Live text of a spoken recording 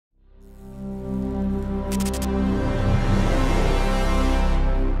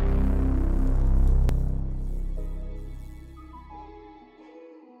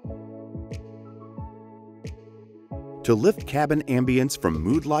To lift cabin ambience from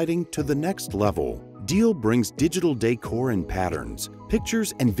mood lighting to the next level, Diehl brings digital decor and patterns,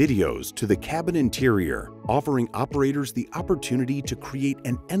 pictures and videos to the cabin interior, offering operators the opportunity to create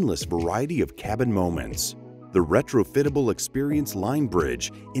an endless variety of cabin moments. The retrofittable Experience Line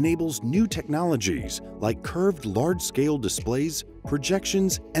Bridge enables new technologies like curved large-scale displays,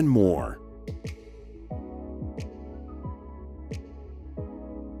 projections, and more.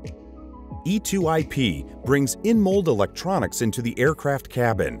 e₂ IP brings in-mold electronics into the aircraft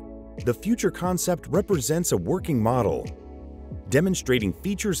cabin. The future concept represents a working model, demonstrating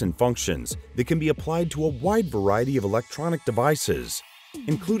features and functions that can be applied to a wide variety of electronic devices,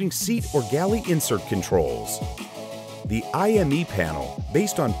 including seat or galley insert controls. The IME panel,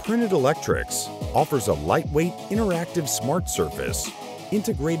 based on printed electrics, offers a lightweight, interactive smart surface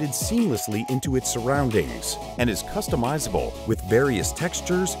integrated seamlessly into its surroundings and is customizable with various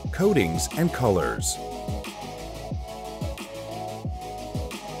textures, coatings, and colors.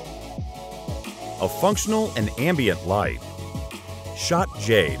 A functional and ambient light. Schott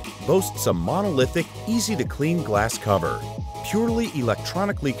Jade boasts a monolithic, easy-to-clean glass cover, purely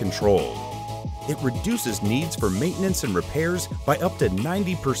electronically controlled. It reduces needs for maintenance and repairs by up to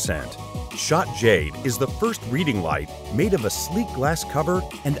 90%. Schott Jade is the first reading light made of a sleek glass cover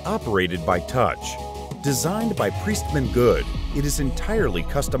and operated by touch. Designed by PriestmanGoode, it is entirely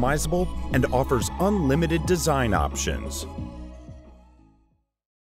customizable and offers unlimited design options.